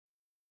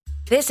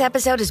This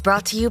episode is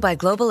brought to you by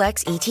Global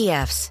X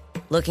ETFs.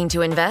 Looking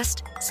to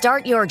invest?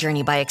 Start your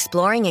journey by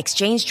exploring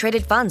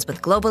exchange-traded funds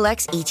with Global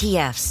X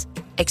ETFs.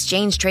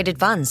 Exchange-traded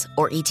funds,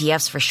 or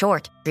ETFs for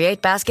short,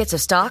 create baskets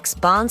of stocks,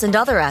 bonds, and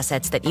other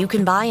assets that you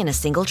can buy in a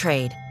single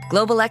trade.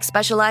 Global X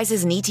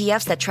specializes in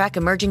ETFs that track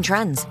emerging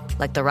trends,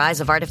 like the rise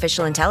of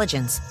artificial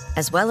intelligence,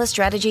 as well as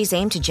strategies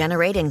aimed to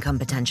generate income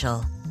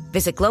potential.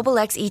 Visit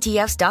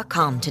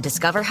globalxetfs.com to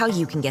discover how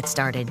you can get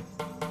started.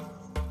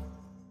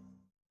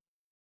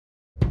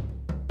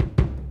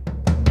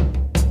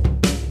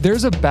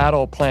 There's a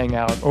battle playing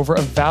out over a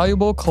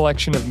valuable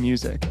collection of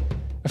music,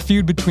 a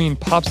feud between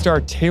pop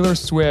star Taylor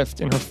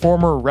Swift and her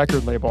former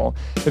record label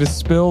that has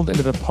spilled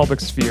into the public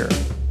sphere.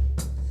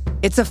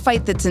 It's a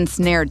fight that's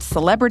ensnared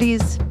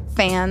celebrities,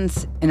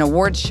 fans, an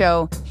awards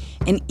show,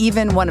 and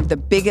even one of the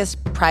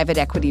biggest private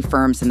equity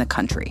firms in the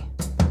country.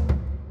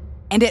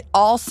 And it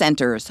all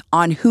centers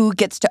on who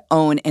gets to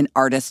own an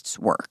artist's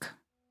work.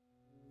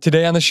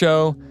 Today on the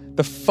show,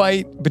 the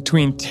fight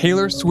between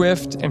Taylor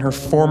Swift and her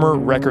former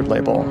record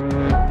label.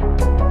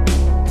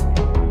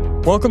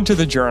 Welcome to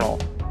The Journal,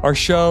 our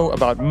show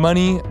about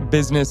money,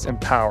 business,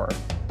 and power.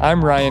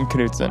 I'm Ryan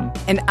Knutson.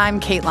 And I'm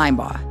Kate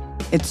Linebaugh.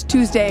 It's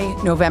Tuesday,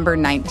 November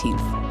 19th.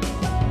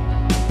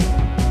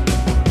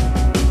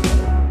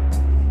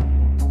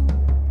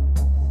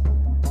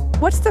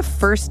 What's the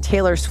first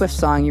Taylor Swift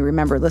song you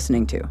remember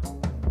listening to?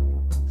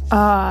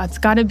 It's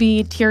got to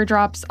be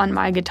Teardrops on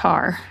My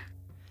Guitar.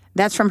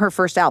 That's from her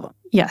first album.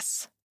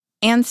 Yes.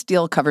 And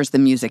Steele covers the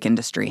music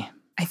industry.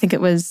 I think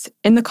it was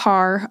in the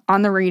car,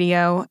 on the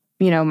radio,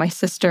 my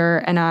sister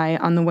and I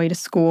on the way to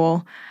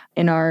school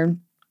in our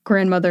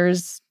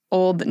grandmother's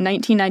old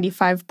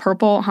 1995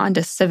 purple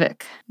Honda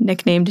Civic,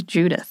 nicknamed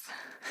Judith.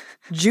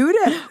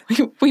 Judith?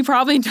 We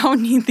probably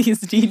don't need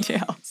these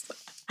details.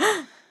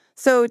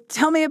 So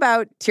tell me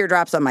about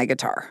Teardrops on My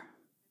Guitar.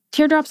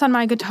 Teardrops on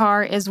My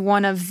Guitar is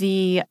one of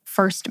the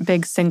first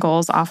big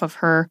singles off of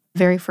her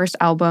very first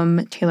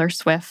album, Taylor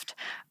Swift.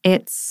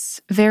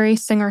 It's very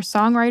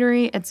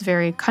singer-songwritery. It's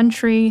very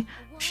country.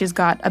 She's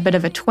got a bit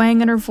of a twang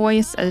in her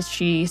voice as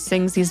she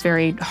sings these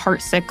very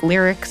heartsick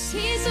lyrics.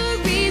 Here's a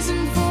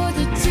reason for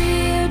the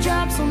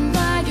teardrops on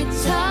my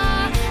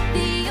guitar.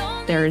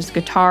 There's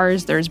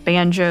guitars, there's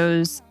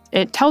banjos.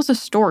 It tells a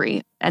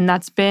story, and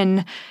that's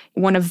been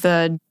one of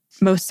the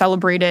most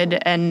celebrated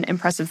and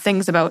impressive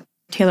things about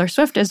Taylor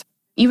Swift is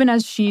even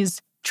as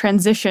she's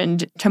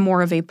transitioned to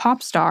more of a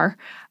pop star,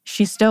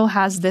 she still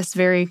has this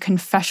very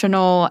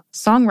confessional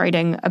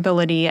songwriting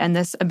ability and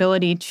this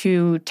ability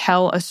to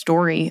tell a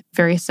story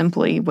very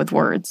simply with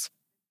words.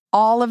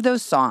 All of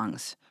those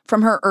songs,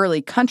 from her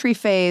early country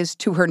phase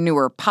to her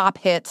newer pop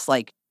hits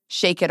like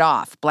Shake It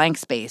Off, Blank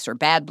Space, or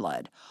Bad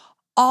Blood,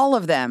 all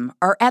of them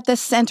are at the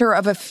center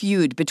of a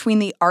feud between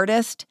the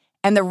artist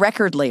and the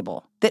record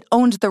label that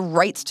owned the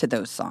rights to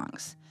those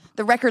songs.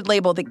 The record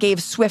label that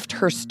gave Swift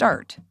her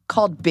start,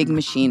 called Big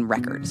Machine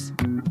Records.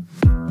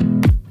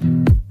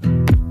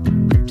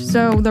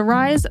 So the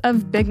rise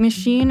of Big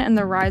Machine and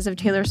the rise of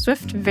Taylor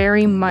Swift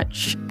very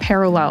much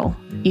parallel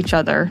each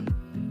other.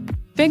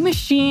 Big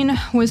Machine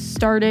was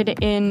started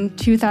in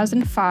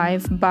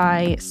 2005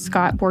 by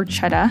Scott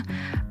Borchetta.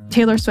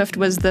 Taylor Swift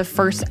was the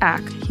first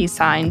act he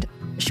signed.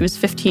 She was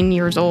 15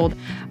 years old.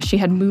 She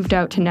had moved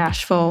out to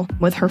Nashville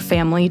with her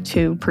family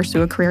to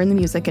pursue a career in the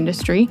music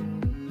industry.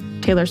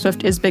 Taylor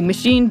Swift is Big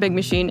Machine. Big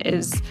Machine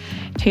is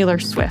Taylor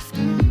Swift.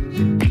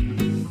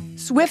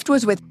 Swift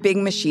was with Big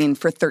Machine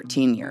for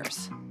 13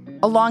 years.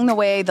 Along the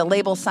way, the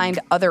label signed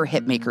other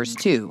hitmakers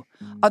too,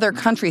 other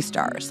country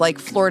stars like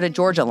Florida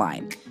Georgia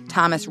Line,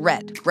 Thomas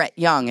Rhett, Brett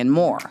Young, and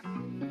more.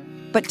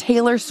 But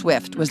Taylor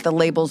Swift was the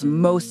label's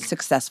most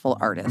successful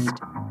artist.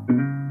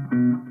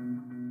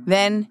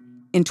 Then,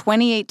 in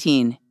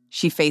 2018,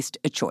 she faced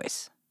a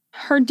choice.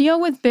 Her deal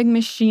with Big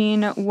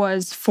Machine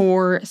was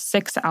for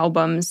 6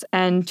 albums,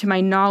 and to my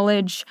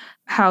knowledge,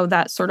 how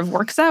that sort of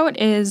works out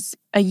is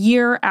a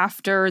year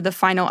after the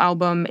final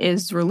album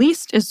is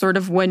released is sort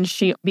of when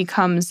she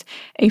becomes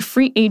a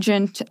free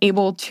agent,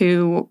 able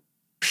to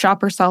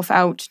shop herself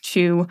out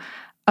to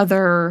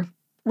other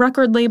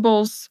record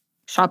labels,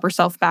 shop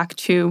herself back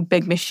to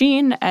Big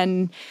Machine,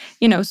 and,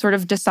 sort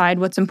of decide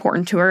what's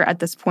important to her at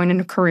this point in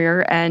her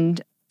career.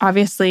 And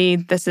obviously,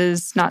 this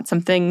is not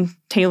something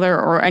Taylor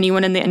or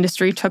anyone in the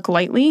industry took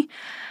lightly.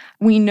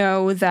 We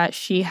know that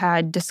she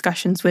had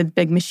discussions with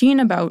Big Machine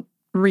about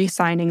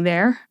re-signing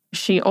there.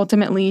 She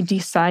ultimately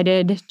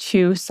decided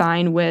to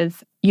sign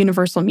with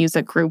Universal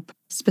Music Group,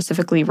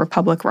 specifically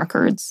Republic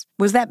Records.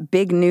 Was that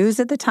big news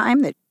at the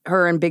time that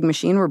her and Big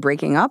Machine were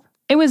breaking up?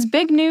 It was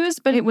big news,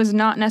 but it was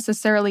not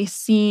necessarily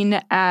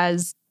seen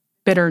as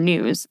bitter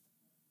news.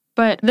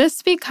 But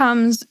this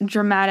becomes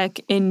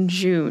dramatic in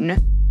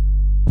June.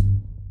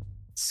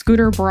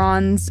 Scooter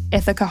Braun's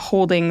Ithaca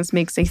Holdings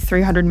makes a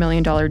 $300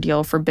 million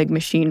deal for Big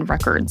Machine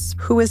Records.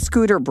 Who is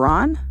Scooter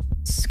Braun?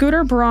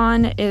 Scooter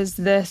Braun is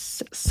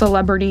this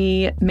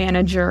celebrity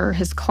manager.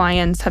 His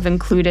clients have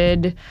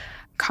included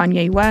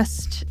Kanye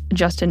West,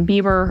 Justin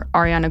Bieber,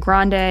 Ariana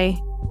Grande,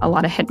 a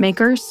lot of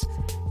hitmakers.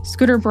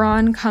 Scooter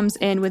Braun comes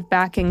in with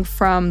backing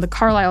from the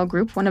Carlyle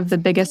Group, one of the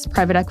biggest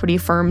private equity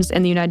firms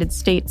in the United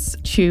States,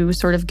 to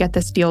sort of get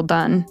this deal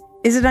done.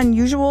 Is it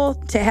unusual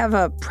to have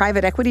a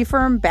private equity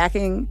firm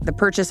backing the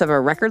purchase of a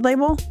record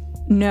label?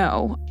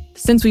 No.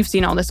 Since we've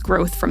seen all this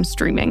growth from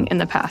streaming in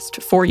the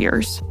past 4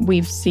 years,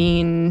 we've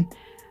seen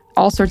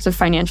all sorts of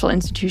financial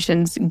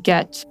institutions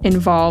get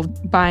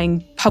involved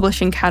buying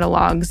publishing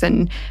catalogs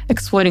and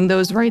exploiting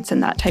those rights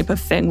and that type of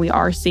thing. We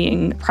are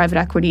seeing private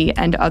equity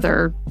and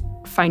other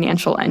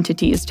financial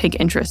entities take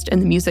interest in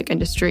the music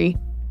industry.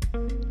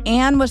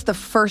 Anne was the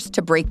first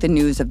to break the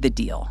news of the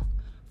deal.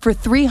 For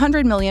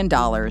 $300 million,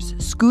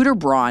 Scooter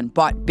Braun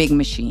bought Big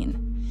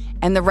Machine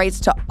and the rights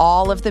to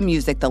all of the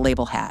music the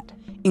label had,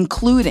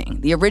 including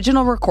the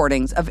original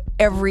recordings of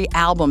every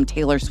album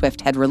Taylor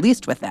Swift had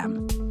released with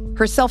them.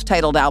 Her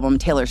self-titled album,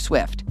 Taylor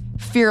Swift,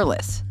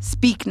 Fearless,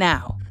 Speak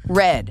Now,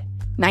 Red,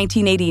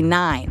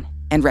 1989,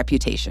 and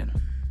Reputation.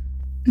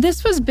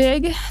 This was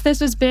big. This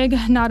was big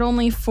not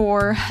only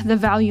for the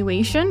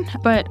valuation,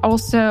 but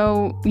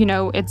also,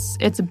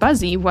 it's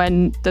buzzy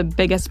when the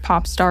biggest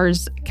pop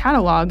star's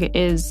catalog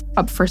is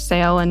up for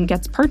sale and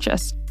gets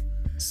purchased.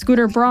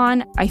 Scooter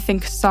Braun, I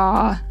think,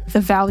 saw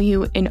the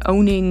value in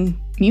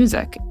owning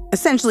music.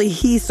 Essentially,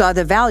 he saw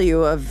the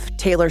value of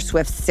Taylor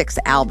Swift's 6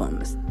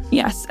 albums.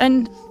 Yes,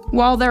 and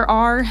while there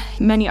are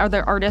many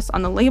other artists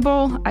on the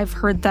label, I've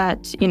heard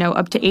that,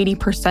 up to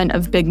 80%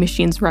 of Big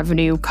Machine's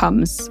revenue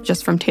comes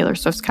just from Taylor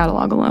Swift's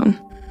catalog alone.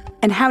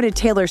 And how did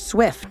Taylor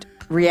Swift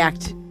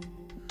react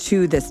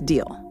to this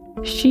deal?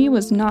 She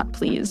was not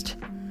pleased.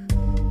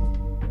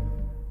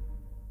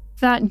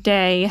 That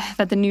day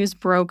that the news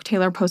broke,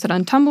 Taylor posted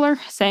on Tumblr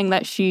saying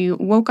that she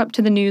woke up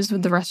to the news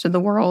with the rest of the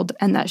world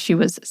and that she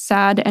was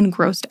sad and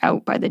grossed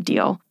out by the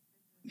deal.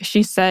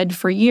 She said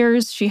for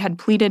years she had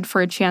pleaded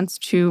for a chance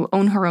to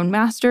own her own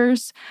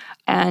masters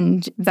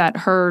and that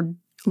her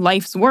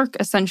life's work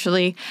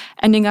essentially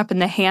ending up in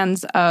the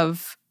hands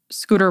of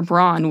Scooter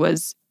Braun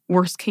was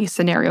worst-case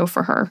scenario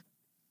for her.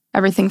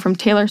 Everything from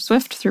Taylor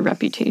Swift through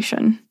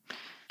Reputation.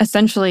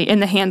 Essentially in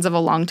the hands of a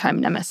longtime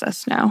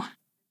nemesis now.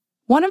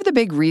 One of the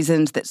big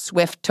reasons that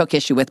Swift took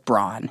issue with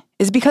Braun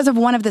is because of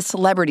one of the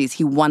celebrities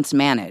he once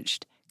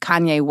managed,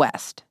 Kanye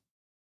West.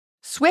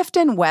 Swift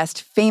and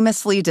West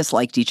famously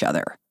disliked each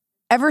other,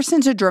 ever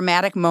since a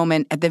dramatic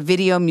moment at the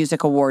Video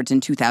Music Awards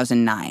in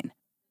 2009,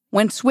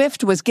 when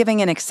Swift was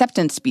giving an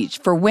acceptance speech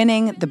for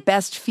winning the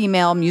Best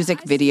Female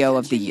Music Video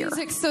of the Year.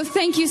 So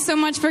thank you so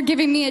much for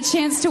giving me a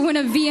chance to win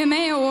a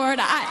VMA award.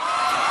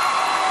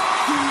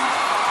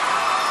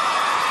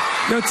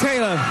 Yo,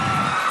 Taylor,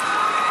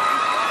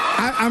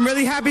 I'm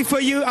really happy for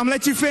you. I'm gonna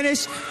let you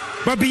finish.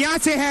 But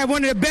Beyonce had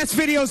one of the best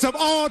videos of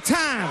all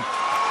time.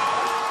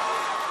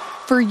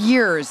 For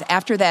years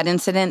after that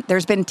incident,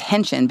 there's been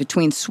tension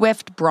between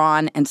Swift,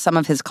 Braun, and some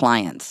of his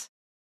clients.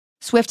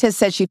 Swift has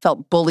said she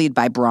felt bullied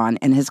by Braun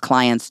and his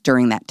clients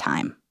during that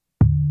time.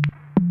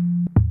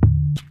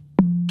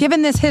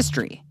 Given this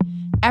history,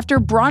 after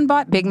Braun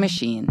bought Big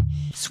Machine,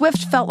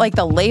 Swift felt like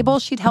the label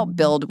she'd helped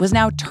build was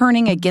now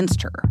turning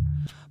against her.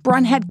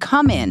 Braun had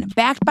come in,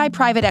 backed by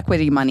private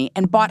equity money,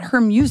 and bought her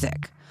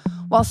music,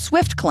 while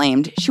Swift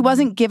claimed she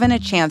wasn't given a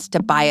chance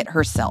to buy it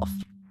herself.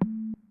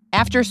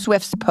 After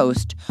Swift's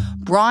post,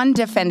 Braun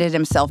defended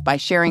himself by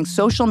sharing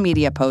social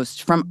media posts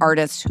from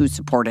artists who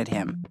supported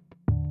him.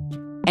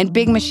 And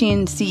Big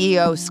Machine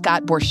CEO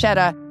Scott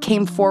Borchetta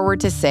came forward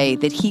to say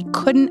that he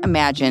couldn't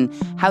imagine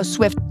how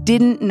Swift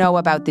didn't know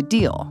about the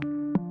deal.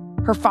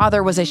 Her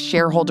father was a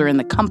shareholder in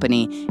the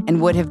company and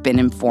would have been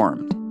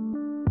informed.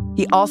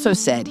 He also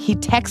said he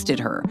texted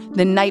her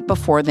the night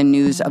before the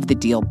news of the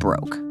deal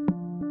broke.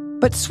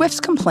 But Swift's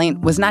complaint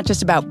was not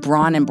just about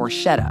Braun and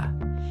Borchetta.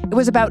 It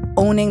was about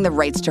owning the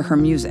rights to her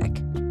music,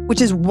 which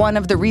is one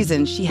of the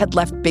reasons she had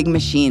left Big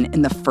Machine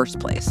in the first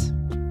place.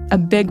 A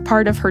big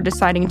part of her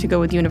deciding to go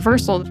with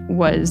Universal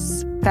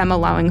was them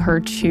allowing her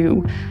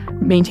to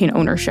maintain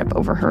ownership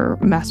over her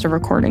master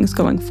recordings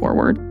going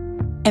forward.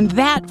 And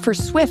that, for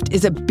Swift,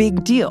 is a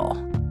big deal.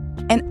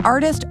 An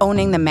artist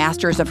owning the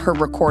masters of her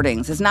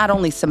recordings is not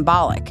only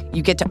symbolic,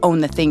 you get to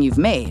own the thing you've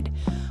made,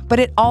 but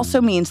it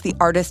also means the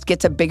artist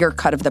gets a bigger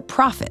cut of the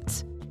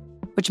profits,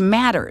 which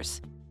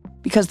matters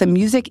because the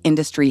music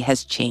industry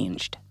has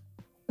changed.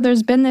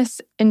 There's been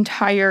this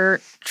entire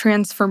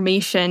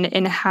transformation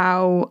in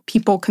how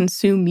people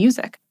consume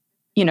music.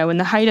 In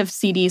the height of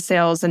CD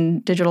sales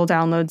and digital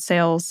download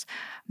sales,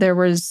 there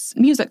was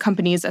music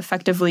companies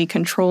effectively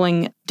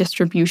controlling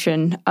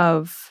distribution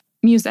of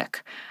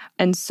music.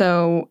 And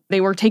so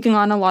they were taking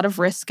on a lot of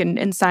risk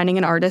in signing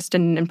an artist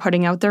and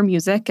putting out their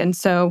music. And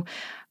so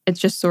it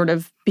just sort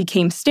of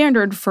became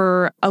standard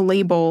for a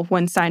label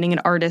when signing an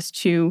artist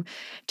to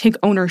take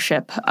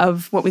ownership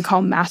of what we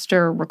call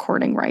master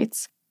recording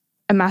rights.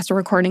 A master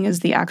recording is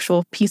the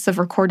actual piece of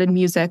recorded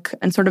music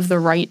and sort of the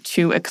right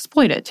to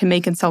exploit it, to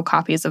make and sell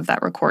copies of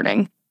that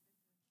recording.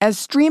 As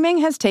streaming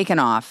has taken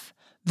off,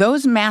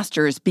 those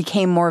masters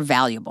became more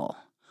valuable.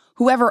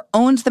 Whoever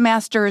owns the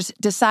masters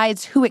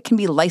decides who it can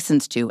be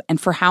licensed to and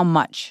for how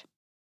much.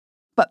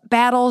 But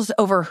battles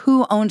over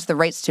who owns the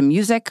rights to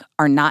music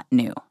are not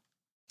new.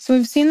 So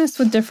we've seen this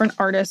with different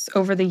artists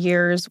over the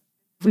years.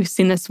 We've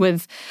seen this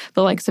with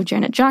the likes of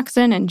Janet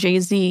Jackson and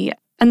Jay-Z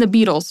and the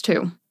Beatles,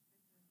 too.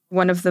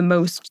 One of the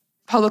most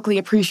publicly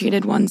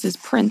appreciated ones is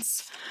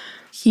Prince.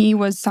 He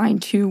was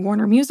signed to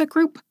Warner Music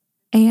Group,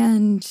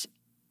 and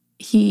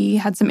he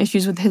had some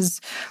issues with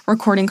his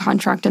recording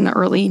contract in the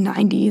early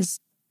 90s.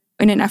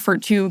 In an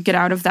effort to get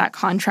out of that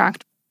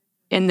contract,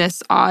 in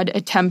this odd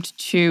attempt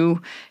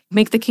to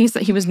make the case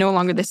that he was no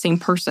longer the same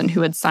person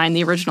who had signed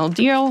the original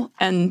deal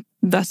and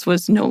thus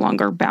was no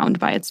longer bound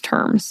by its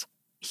terms.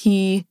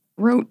 He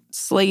wrote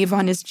slave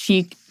on his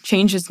cheek,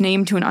 changed his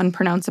name to an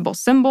unpronounceable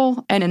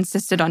symbol, and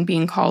insisted on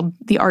being called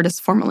the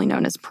artist formerly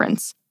known as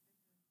Prince.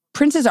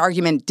 Prince's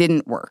argument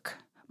didn't work,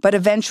 but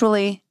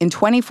eventually, in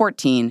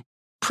 2014,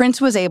 Prince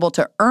was able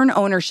to earn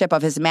ownership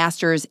of his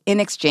masters in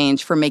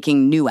exchange for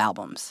making new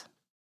albums,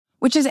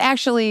 which is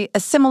actually a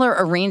similar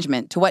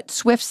arrangement to what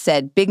Swift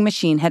said Big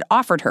Machine had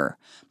offered her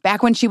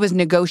back when she was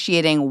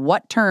negotiating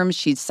what terms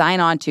she'd sign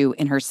on to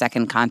in her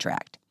second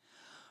contract.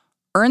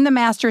 Earn the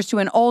masters to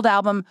an old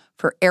album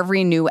for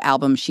every new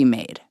album she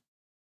made.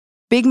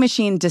 Big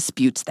Machine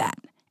disputes that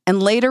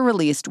and later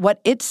released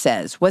what it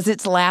says was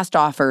its last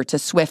offer to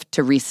Swift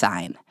to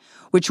re-sign,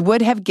 which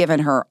would have given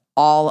her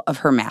all of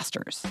her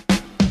masters.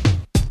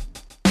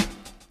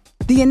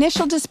 The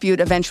initial dispute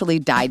eventually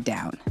died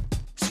down.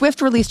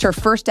 Swift released her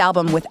first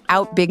album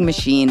without Big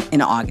Machine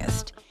in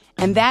August,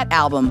 and that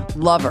album,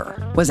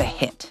 Lover, was a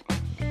hit.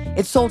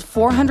 It sold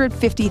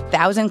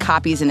 450,000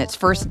 copies in its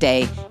first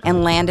day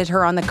and landed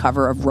her on the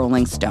cover of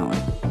Rolling Stone.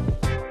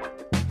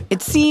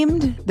 It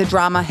seemed the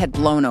drama had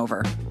blown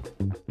over,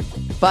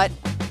 but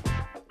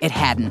it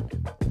hadn't.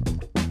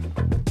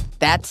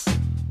 That's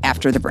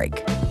after the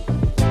break.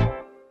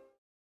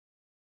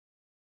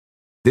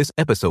 This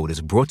episode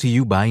is brought to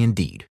you by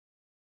Indeed.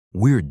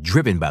 We're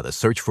driven by the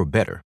search for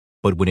better.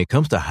 But when it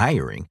comes to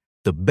hiring,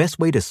 the best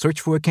way to search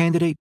for a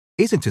candidate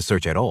isn't to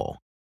search at all.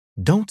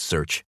 Don't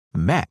search,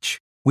 match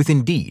with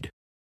Indeed.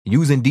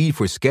 Use Indeed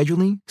for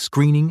scheduling,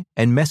 screening,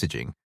 and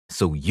messaging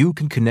so you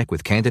can connect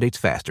with candidates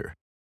faster.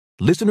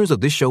 Listeners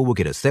of this show will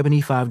get a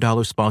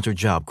 $75 sponsored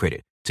job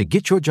credit to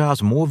get your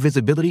jobs more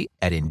visibility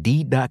at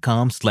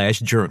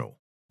Indeed.com/journal.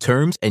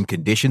 Terms and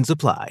conditions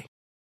apply.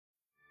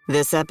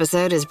 This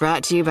episode is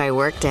brought to you by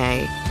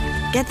Workday.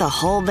 Get the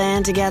whole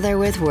band together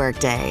with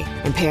Workday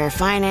and pair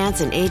finance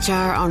and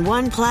HR on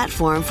one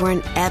platform for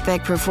an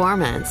epic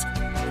performance.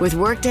 With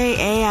Workday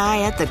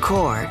AI at the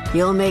core,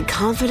 you'll make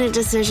confident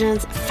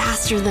decisions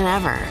faster than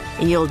ever,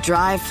 and you'll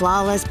drive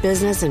flawless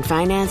business and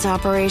finance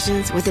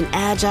operations with an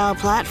agile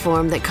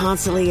platform that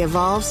constantly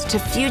evolves to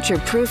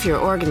future-proof your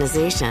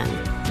organization.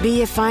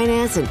 Be a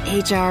finance and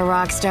HR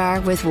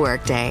rockstar with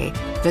Workday.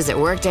 Visit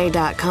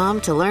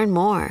Workday.com to learn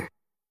more.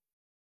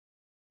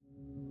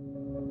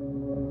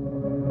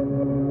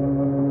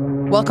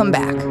 Welcome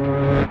back.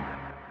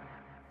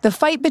 The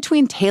fight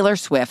between Taylor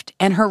Swift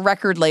and her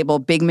record label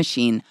Big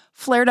Machine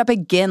flared up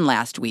again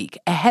last week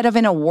ahead of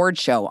an award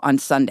show on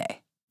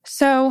Sunday.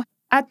 So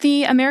at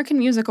the American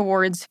Music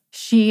Awards,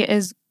 she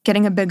is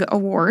getting a big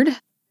award,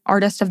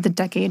 Artist of the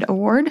Decade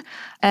Award,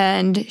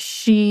 and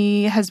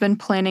she has been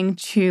planning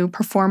to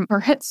perform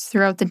her hits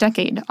throughout the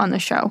decade on the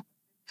show.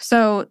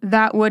 So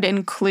that would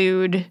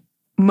include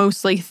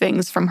mostly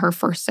things from her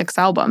first 6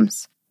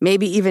 albums.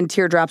 Maybe even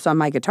Teardrops on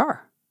My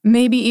Guitar.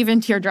 Maybe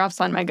even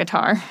Teardrops on My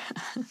Guitar.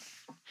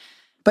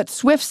 But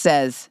Swift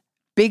says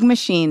Big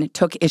Machine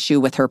took issue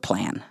with her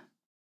plan.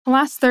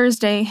 Last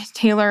Thursday,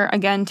 Taylor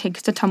again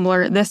takes to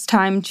Tumblr, this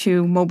time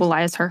to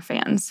mobilize her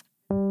fans.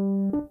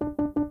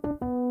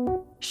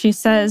 She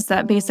says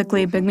that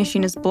basically Big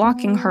Machine is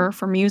blocking her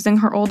from using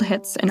her old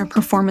hits in a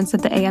performance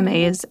at the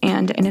AMAs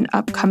and in an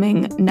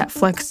upcoming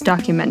Netflix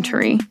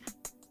documentary.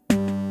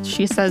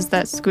 She says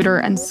that Scooter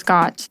and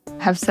Scott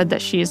have said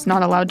that she is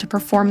not allowed to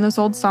perform those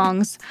old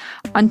songs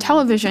on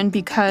television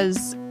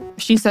because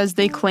she says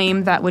they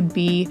claim that would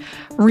be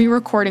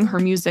re-recording her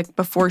music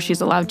before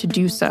she's allowed to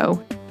do so.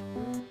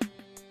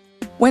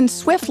 When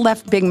Swift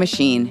left Big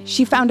Machine,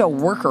 she found a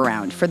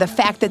workaround for the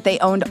fact that they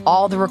owned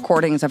all the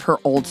recordings of her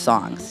old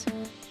songs.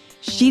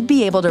 She'd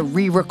be able to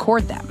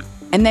re-record them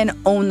and then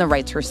own the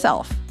rights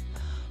herself.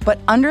 But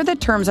under the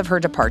terms of her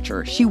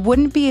departure, she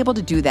wouldn't be able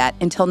to do that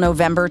until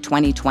November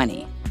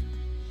 2020.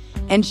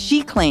 And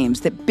she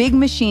claims that Big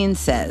Machine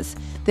says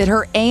that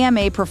her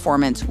AMA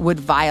performance would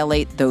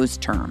violate those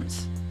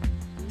terms.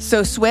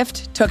 So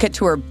Swift took it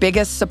to her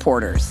biggest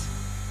supporters,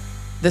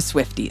 the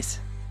Swifties.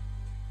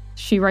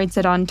 She writes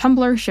it on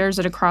Tumblr, shares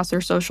it across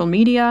her social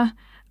media.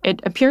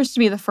 It appears to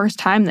be the first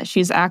time that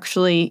she's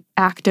actually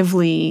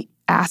actively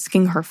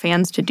asking her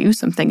fans to do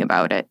something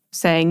about it,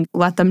 saying,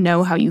 let them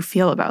know how you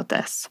feel about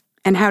this.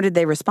 And how did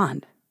they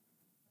respond?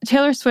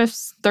 Taylor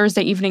Swift's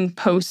Thursday evening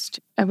post,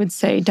 I would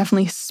say,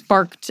 definitely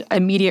sparked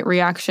immediate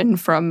reaction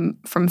from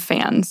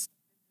fans.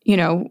 You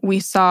know, we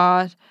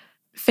saw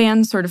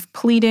fans sort of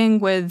pleading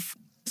with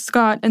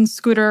Scott and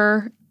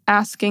Scooter,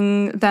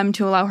 asking them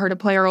to allow her to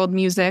play her old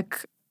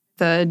music.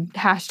 The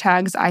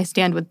hashtags I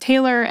Stand With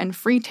Taylor and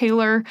Free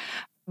Taylor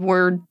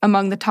were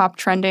among the top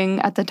trending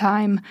at the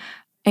time.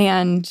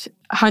 And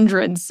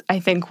hundreds, I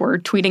think, were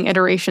tweeting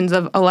iterations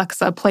of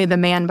Alexa, Play the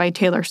Man by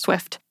Taylor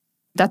Swift.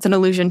 That's an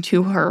allusion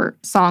to her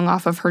song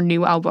off of her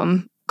new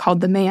album called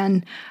The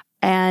Man.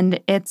 And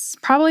it's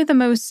probably the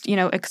most,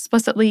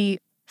 explicitly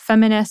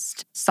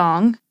feminist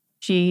song.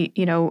 She,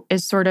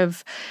 is sort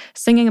of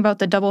singing about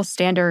the double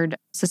standard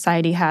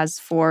society has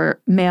for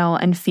male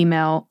and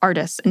female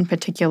artists in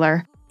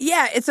particular.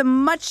 Yeah, it's a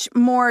much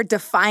more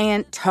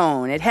defiant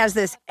tone. It has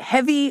this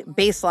heavy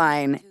bass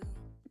line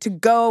to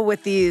go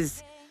with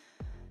these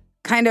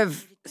kind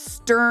of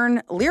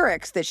stern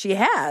lyrics that she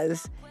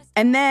has.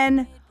 And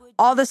then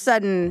all of a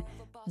sudden,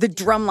 the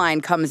drum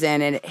line comes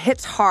in and it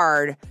hits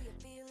hard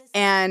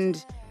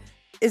and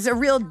is a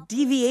real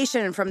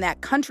deviation from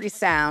that country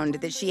sound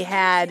that she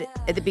had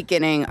at the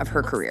beginning of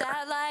her career.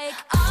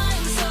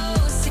 I'm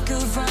so sick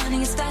of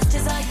running as fast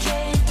as I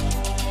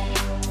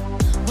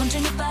can.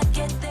 Wondering if I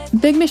get there.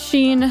 Big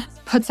Machine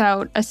puts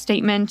out a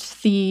statement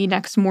the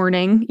next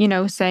morning,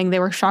 saying they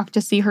were shocked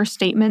to see her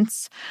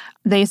statements.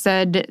 They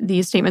said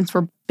these statements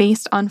were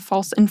based on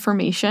false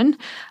information.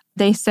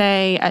 They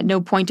say, at no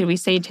point did we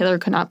say Taylor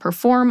could not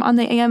perform on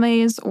the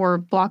AMAs or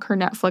block her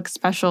Netflix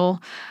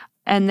special.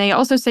 And they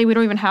also say we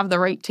don't even have the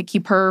right to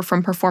keep her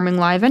from performing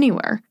live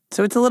anywhere.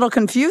 So it's a little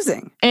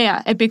confusing.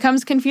 Yeah, it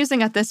becomes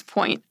confusing at this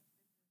point.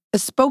 A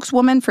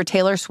spokeswoman for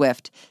Taylor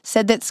Swift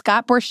said that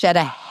Scott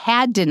Borchetta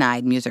had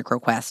denied music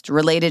requests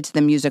related to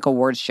the Music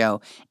Awards show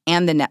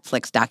and the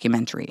Netflix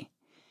documentary.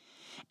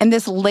 And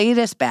this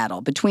latest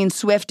battle between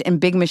Swift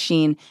and Big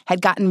Machine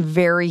had gotten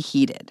very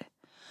heated.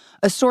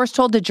 A source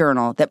told the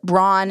Journal that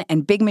Braun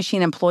and Big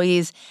Machine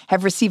employees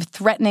have received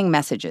threatening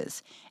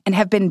messages and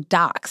have been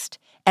doxxed,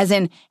 as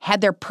in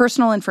had their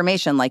personal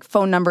information like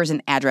phone numbers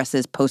and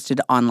addresses posted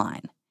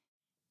online.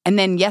 And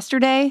then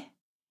yesterday,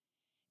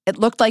 it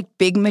looked like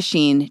Big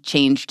Machine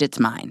changed its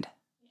mind.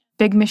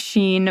 Big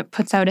Machine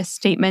puts out a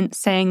statement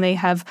saying they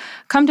have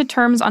come to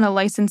terms on a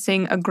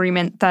licensing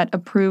agreement that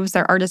approves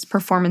their artist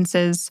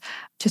performances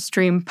to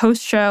stream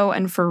post-show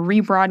and for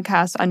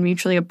rebroadcast on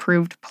mutually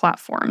approved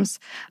platforms.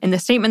 In the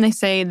statement, they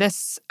say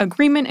this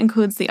agreement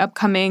includes the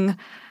upcoming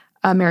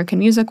American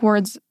Music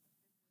Awards.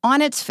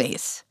 On its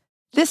face,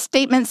 this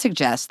statement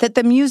suggests that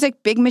the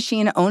music Big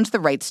Machine owns the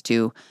rights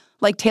to,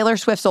 like Taylor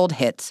Swift's old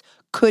hits,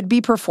 could be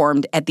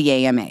performed at the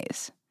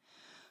AMAs.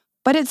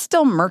 But it's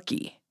still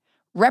murky.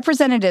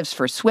 Representatives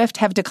for Swift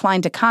have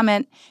declined to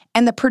comment,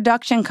 and the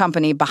production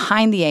company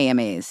behind the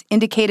AMAs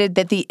indicated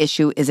that the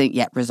issue isn't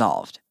yet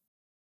resolved.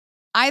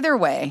 Either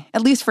way,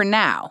 at least for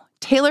now,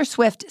 Taylor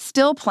Swift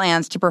still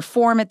plans to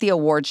perform at the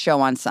awards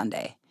show on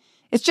Sunday.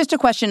 It's just a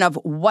question of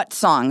what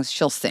songs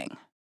she'll sing.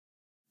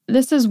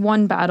 This is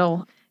one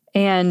battle,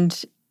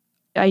 and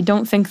I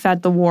don't think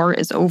that the war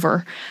is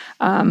over.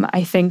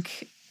 I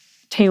think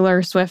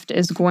Taylor Swift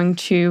is going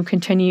to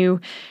continue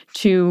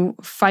to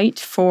fight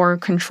for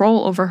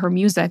control over her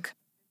music.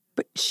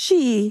 But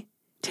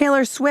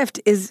Taylor Swift,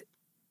 is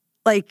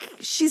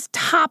she's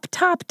top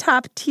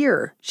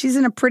tier. She's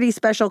in a pretty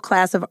special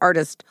class of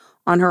artist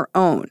on her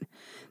own.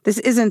 This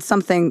isn't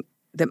something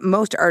that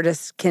most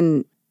artists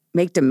can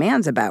make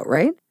demands about,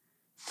 right?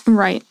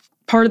 Right.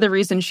 Part of the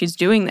reason she's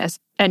doing this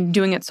and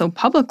doing it so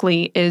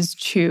publicly is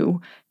to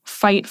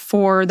fight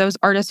for those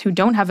artists who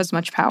don't have as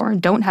much power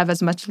and don't have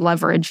as much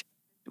leverage.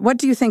 What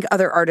do you think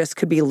other artists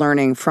could be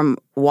learning from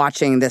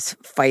watching this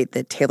fight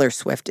that Taylor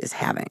Swift is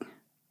having?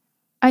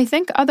 I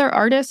think other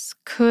artists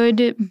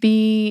could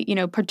be,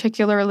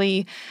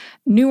 particularly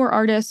newer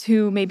artists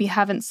who maybe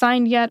haven't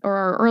signed yet or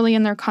are early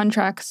in their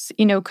contracts,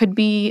 could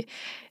be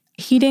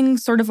heeding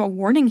sort of a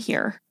warning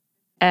here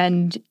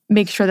and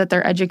make sure that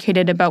they're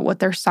educated about what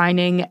they're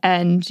signing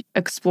and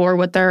explore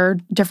what their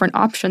different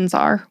options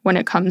are when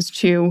it comes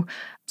to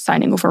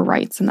signing over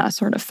rights and that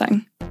sort of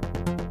thing.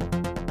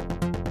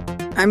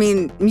 I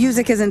mean,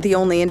 music isn't the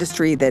only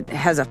industry that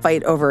has a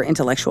fight over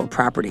intellectual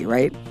property,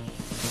 right?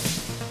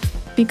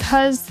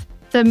 Because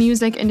the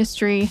music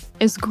industry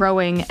is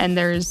growing and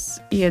there's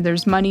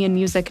money in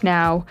music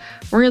now,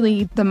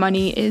 really the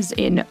money is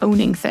in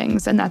owning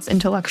things, and that's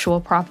intellectual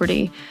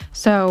property.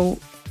 So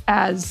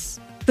as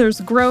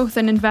there's growth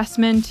and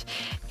investment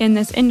in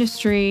this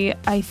industry,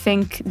 I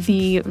think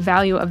the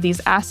value of these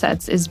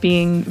assets is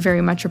being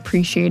very much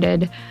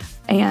appreciated.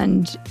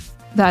 And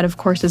that, of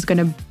course, is going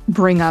to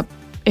bring up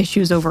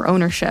issues over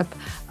ownership.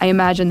 I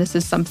imagine this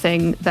is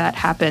something that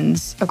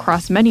happens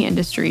across many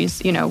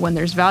industries. When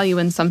there's value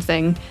in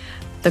something,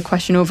 the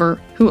question over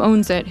who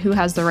owns it, who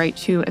has the right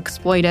to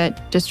exploit it,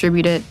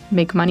 distribute it,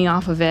 make money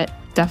off of it,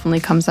 definitely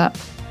comes up.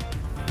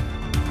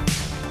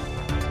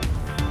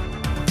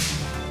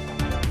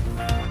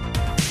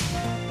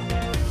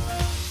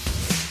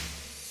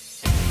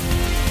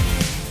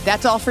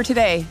 That's all for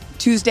today,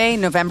 Tuesday,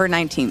 November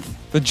 19th.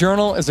 The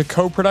Journal is a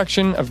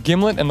co-production of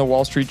Gimlet and the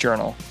Wall Street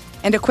Journal.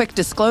 And a quick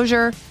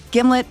disclosure,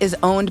 Gimlet is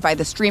owned by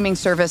the streaming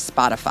service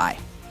Spotify.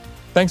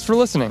 Thanks for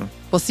listening.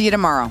 We'll see you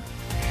tomorrow.